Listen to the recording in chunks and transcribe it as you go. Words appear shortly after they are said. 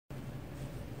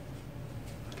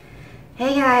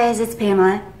Hey guys, it's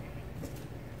Pamela.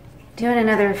 Doing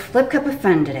another flip cup of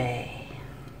fun today.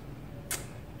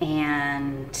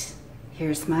 And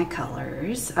here's my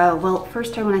colors. Oh, well,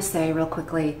 first I want to say real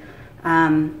quickly,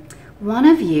 one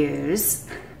of yous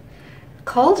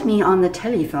called me on the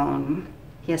telephone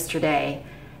yesterday,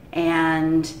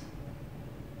 and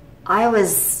I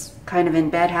was kind of in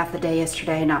bed half the day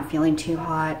yesterday, not feeling too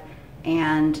hot,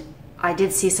 and I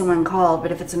did see someone called,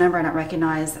 but if it's a number I don't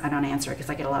recognize, I don't answer it because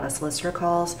I get a lot of solicitor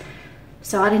calls.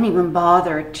 So I didn't even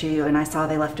bother to, and I saw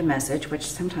they left a message, which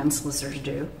sometimes solicitors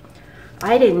do.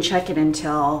 I didn't check it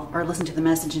until, or listen to the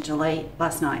message until late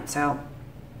last night. So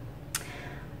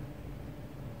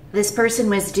this person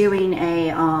was doing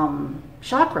a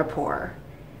chakra pour,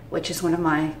 which is one of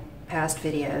my past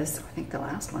videos, I think the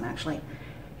last one actually.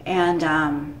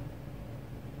 And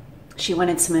she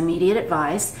wanted some immediate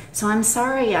advice. So I'm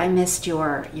sorry I missed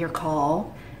your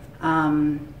call.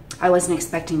 I wasn't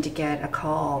expecting to get a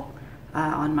call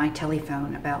on my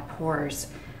telephone about pours.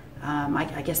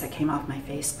 I guess that came off my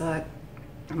Facebook.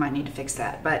 I might need to fix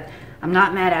that, but I'm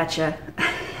not mad at you.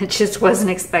 I just wasn't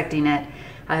expecting it.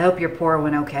 I hope your pour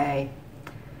went okay.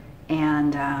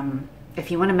 And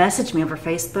if you want to message me over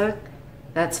Facebook,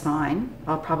 that's fine.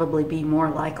 I'll probably be more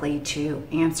likely to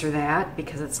answer that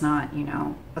because it's not, you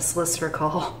know, a solicitor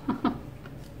call.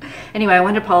 Anyway, I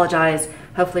want to apologize.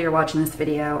 Hopefully you're watching this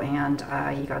video and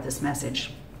you got this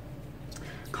message.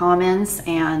 Comments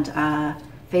and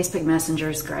Facebook Messenger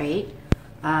is great,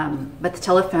 but the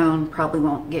telephone probably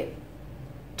won't get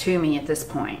to me at this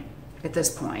point.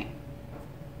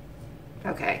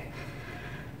 Okay.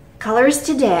 Colors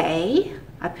today.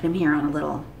 I put them here on a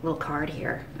little card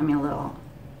here. I mean a little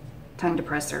tongue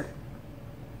depressor.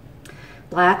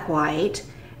 Black, white,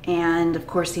 and of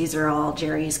course these are all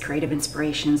Jerry's creative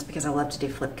inspirations because I love to do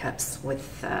flip cups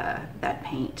with that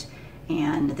paint.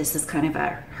 And this is kind of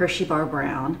a Hershey bar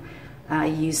brown. I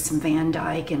used some Van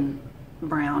Dyke and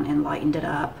brown and lightened it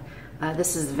up.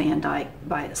 This is Van Dyke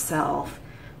by itself.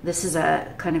 This is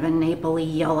a kind of a Napoli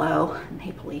yellow,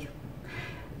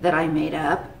 that I made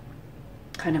up.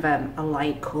 Kind of a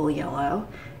light, cool yellow,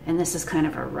 and this is kind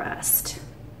of a rust.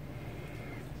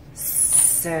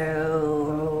 So,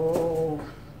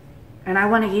 and I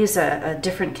want to use a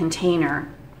different container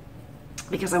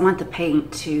because I want the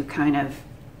paint to kind of,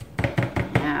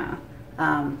 yeah,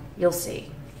 you'll see.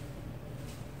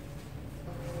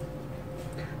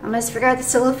 I almost forgot the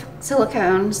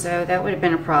silicone, so that would have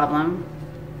been a problem.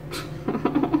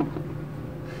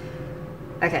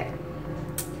 Okay.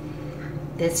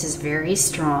 This is very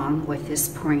strong with this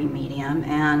pouring medium,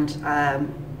 and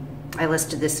I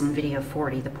listed this in video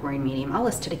 40, the pouring medium. I'll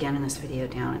list it again in this video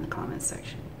down in the comments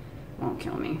section. It won't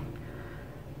kill me.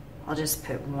 I'll just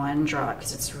put one drop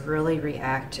because it's really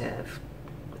reactive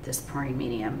with this pouring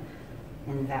medium.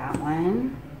 And that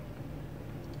one,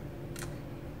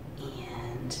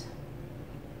 and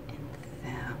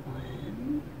that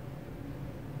one.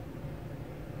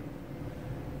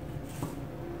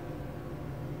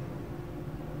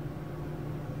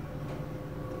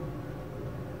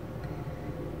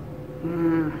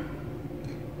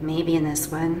 Maybe in this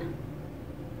one.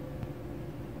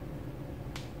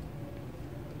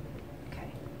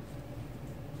 Okay.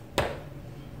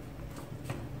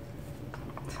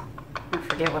 I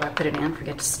forget what I put it in,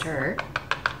 forget to stir.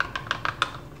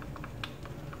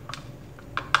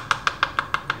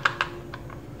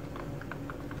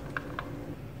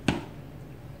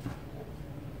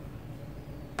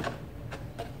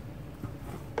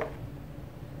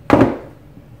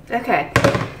 Okay.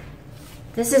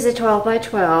 This is a 12 by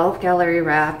 12 gallery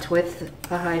wrapped with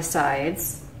the high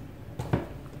sides,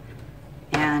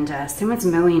 and someone's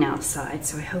mowing outside,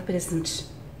 so I hope it isn't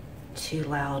too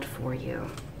loud for you.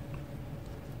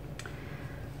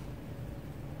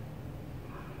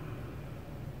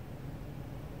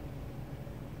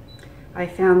 I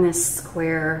found this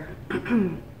square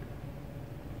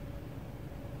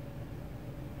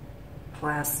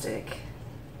plastic.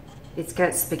 It's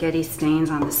got spaghetti stains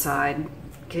on the side.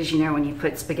 Because you know when you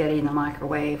put spaghetti in the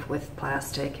microwave with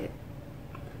plastic,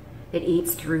 it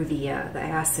eats through the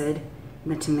acid,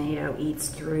 and the tomato eats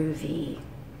through the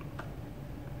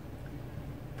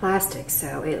plastic.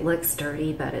 So it looks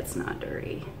dirty, but it's not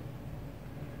dirty.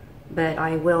 But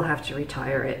I will have to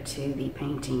retire it to the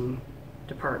painting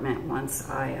department once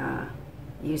I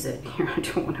use it. Here, I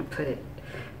don't want to put it,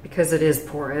 because it is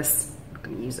porous. I'm not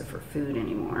going to use it for food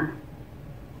anymore.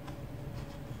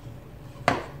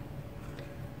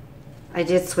 I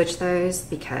did switch those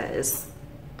because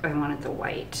I wanted the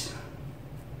white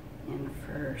in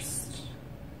first.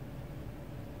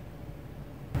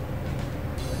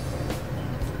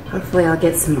 Hopefully I'll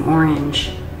get some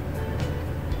orange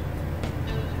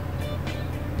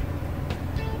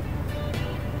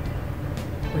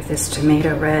this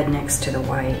tomato red next to the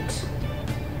white.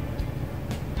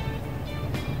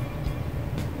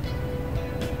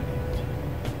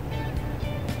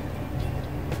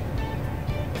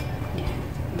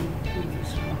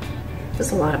 This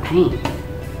is a lot of paint.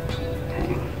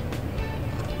 Okay.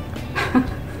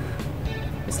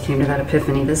 Just came to that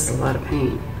epiphany, this is a lot of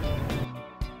paint.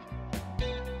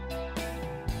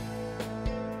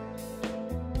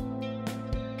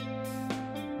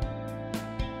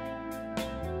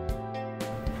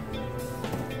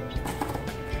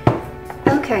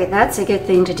 Okay, that's a good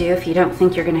thing to do if you don't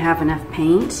think you're going to have enough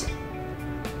paint.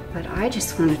 But I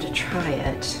just wanted to try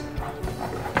it.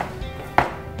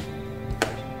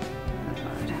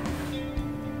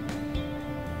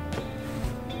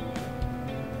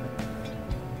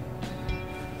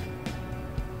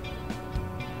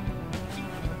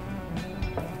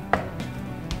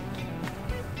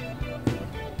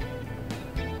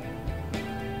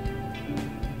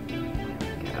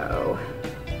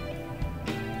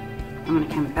 I'm going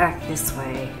to come back this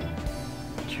way,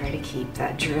 try to keep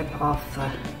that drip off the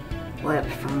lip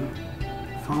from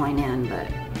falling in, but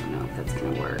I don't know if that's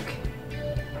going to work.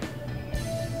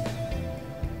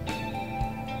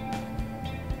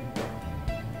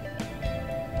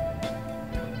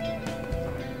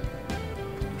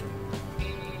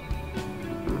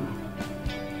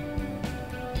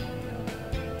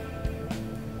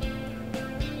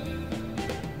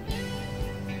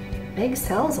 Big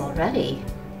cells already.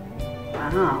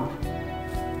 Wow.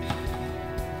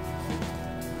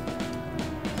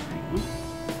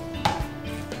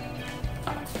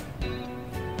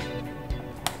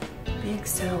 Big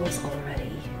cells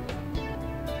already.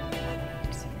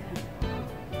 See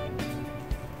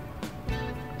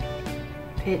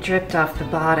that? It dripped off the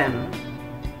bottom.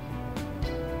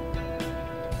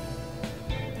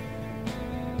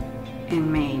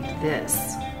 And made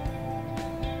this.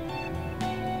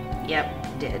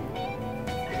 Yep, did.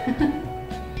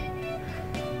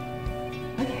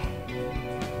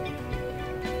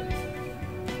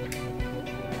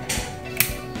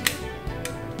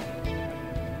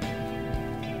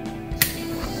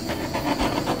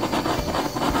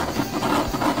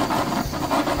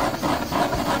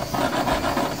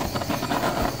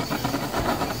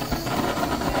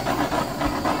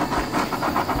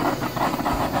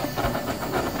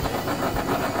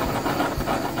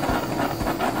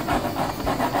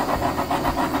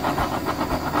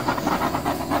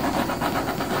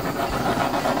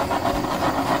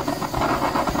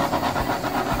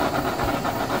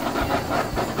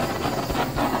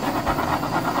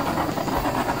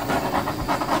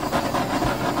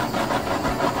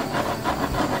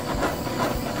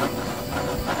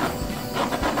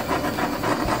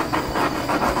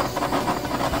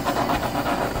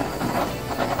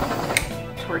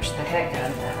 Torch the heck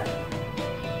out of that.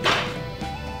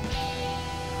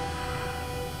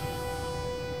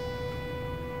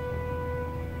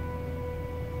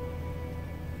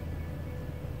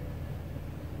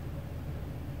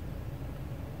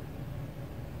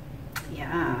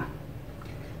 Yeah.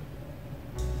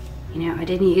 You know, I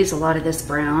didn't use a lot of this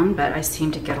brown, but I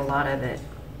seem to get a lot of it.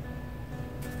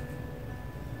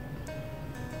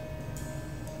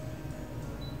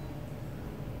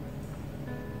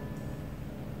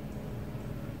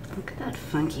 Look at that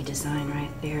funky design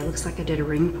right there. Looks like I did a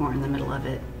ring pour in the middle of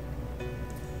it.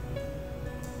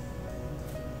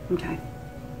 Okay.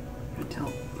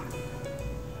 Until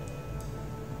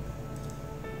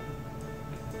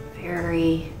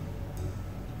very,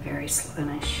 very slow.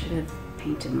 And I should have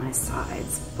painted my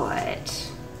sides,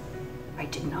 but I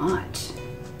did not.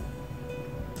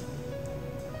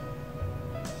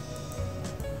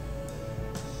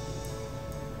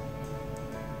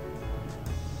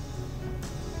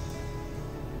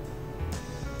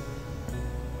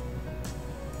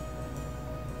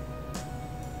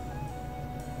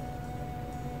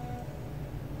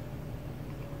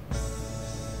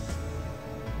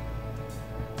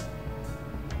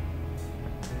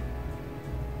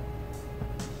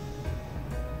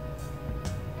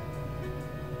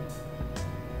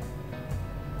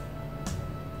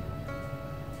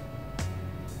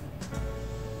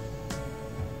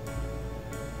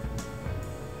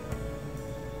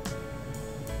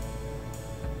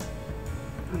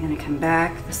 I'm going to come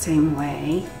back the same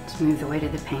way to move the weight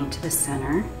of the paint to the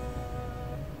center.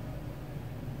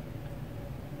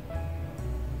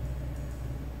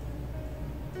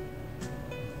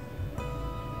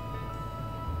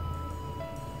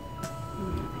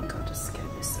 I think I'll just go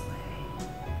this way.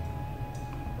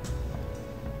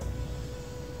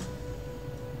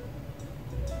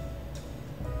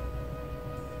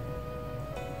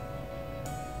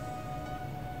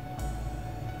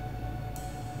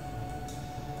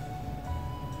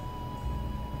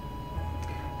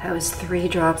 That was 3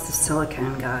 drops of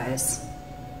silicone, guys.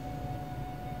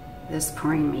 This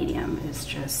pouring medium is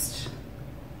just,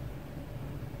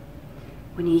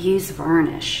 when you use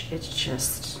varnish, it's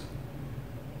just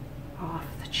off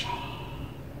the chain.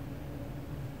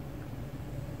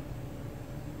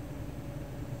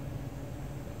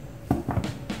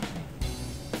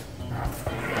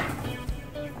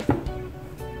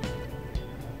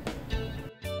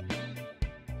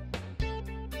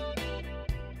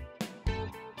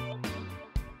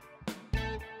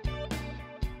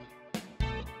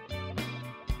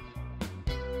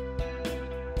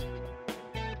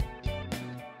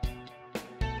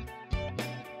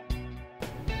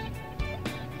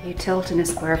 You tilt in a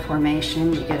square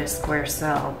formation, you get a square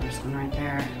cell. There's one right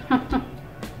there.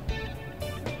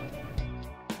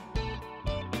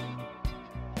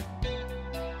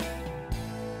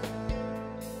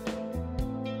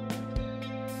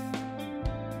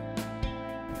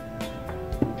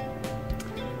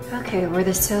 Okay, where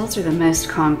the cells are the most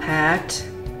compact,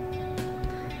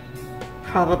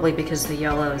 probably because the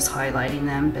yellow is highlighting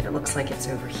them, but it looks like it's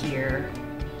over here.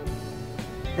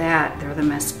 That they're the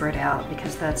most spread out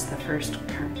because that's the first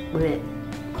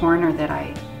corner that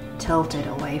I tilted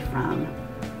away from.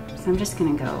 So I'm just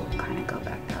gonna kind of go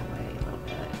back that way a little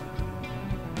bit.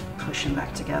 Push them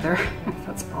back together, if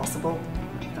that's possible.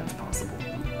 If that's possible.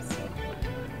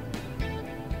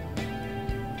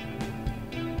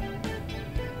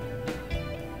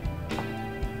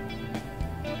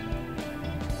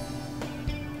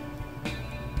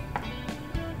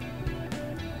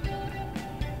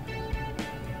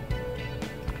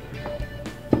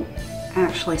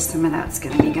 Actually, some of that's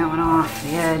going to be going off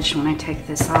the edge when I take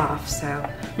this off, so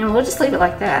we'll just leave it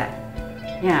like that.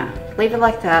 Yeah, leave it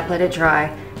like that, let it dry,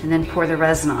 and then pour the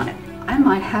resin on it. I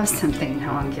might have something. No,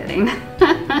 I'm kidding.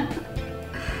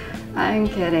 I'm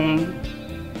kidding.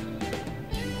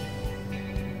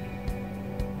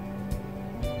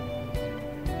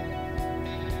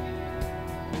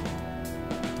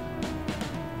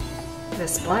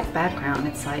 This black background,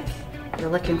 it's like you're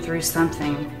looking through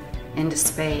something into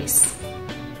space.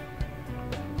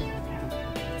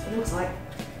 It looks like,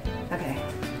 okay.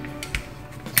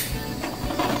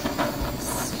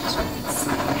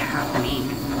 Something happening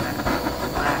in that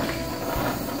black.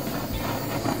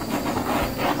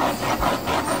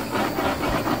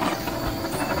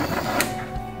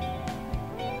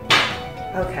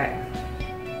 Okay.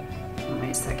 Wait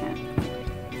a second.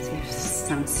 See if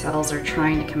some cells are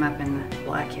trying to come up in the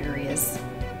black areas.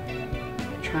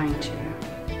 They're trying to.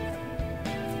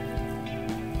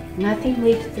 Nothing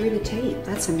leaked through the tape.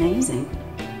 That's amazing.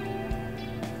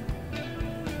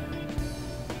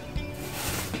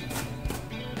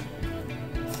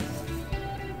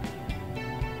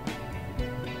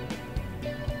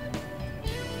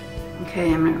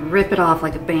 Okay, I'm gonna rip it off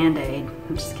like a Band-Aid.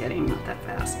 I'm just kidding, not that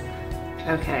fast.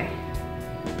 Okay.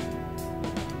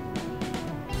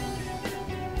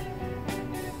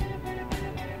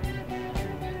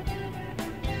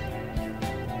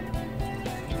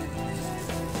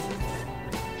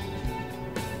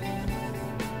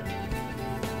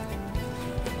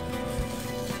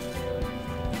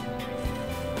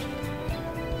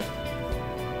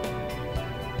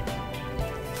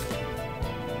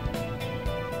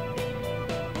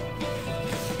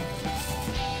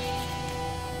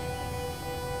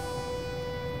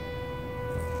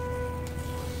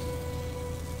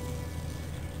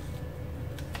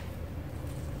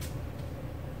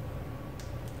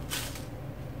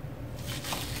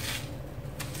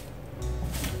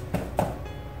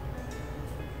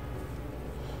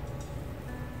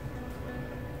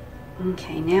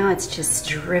 Okay, now it's just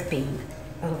dripping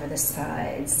over the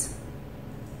sides,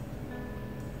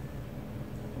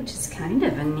 which is kind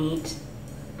of a neat,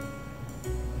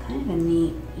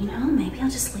 you know, maybe I'll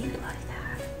just leave it like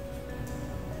that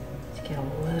to get a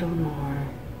little more on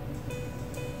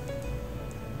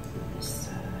this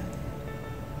side.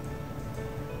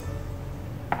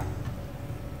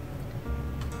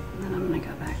 And then I'm gonna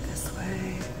go back this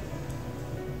way.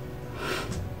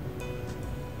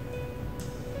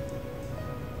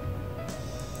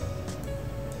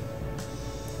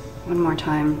 One more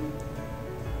time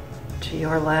to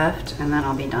your left, and then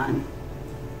I'll be done.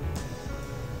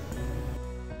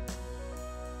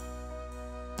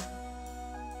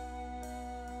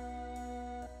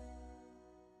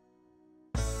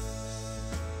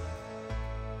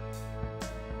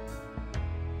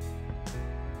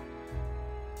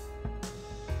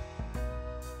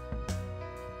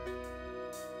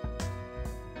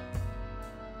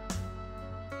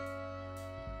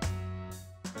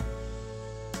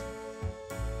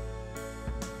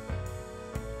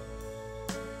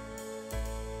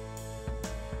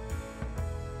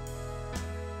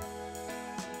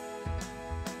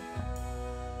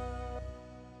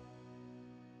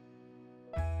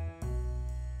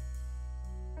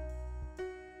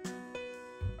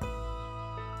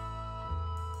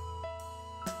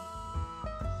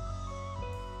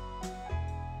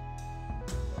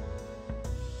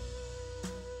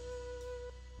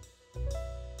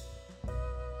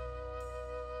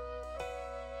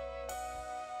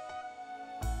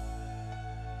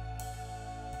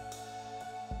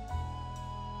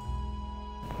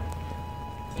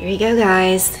 There you go,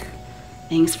 guys.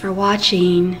 Thanks for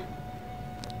watching.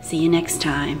 See you next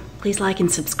time. Please like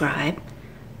and subscribe.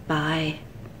 Bye.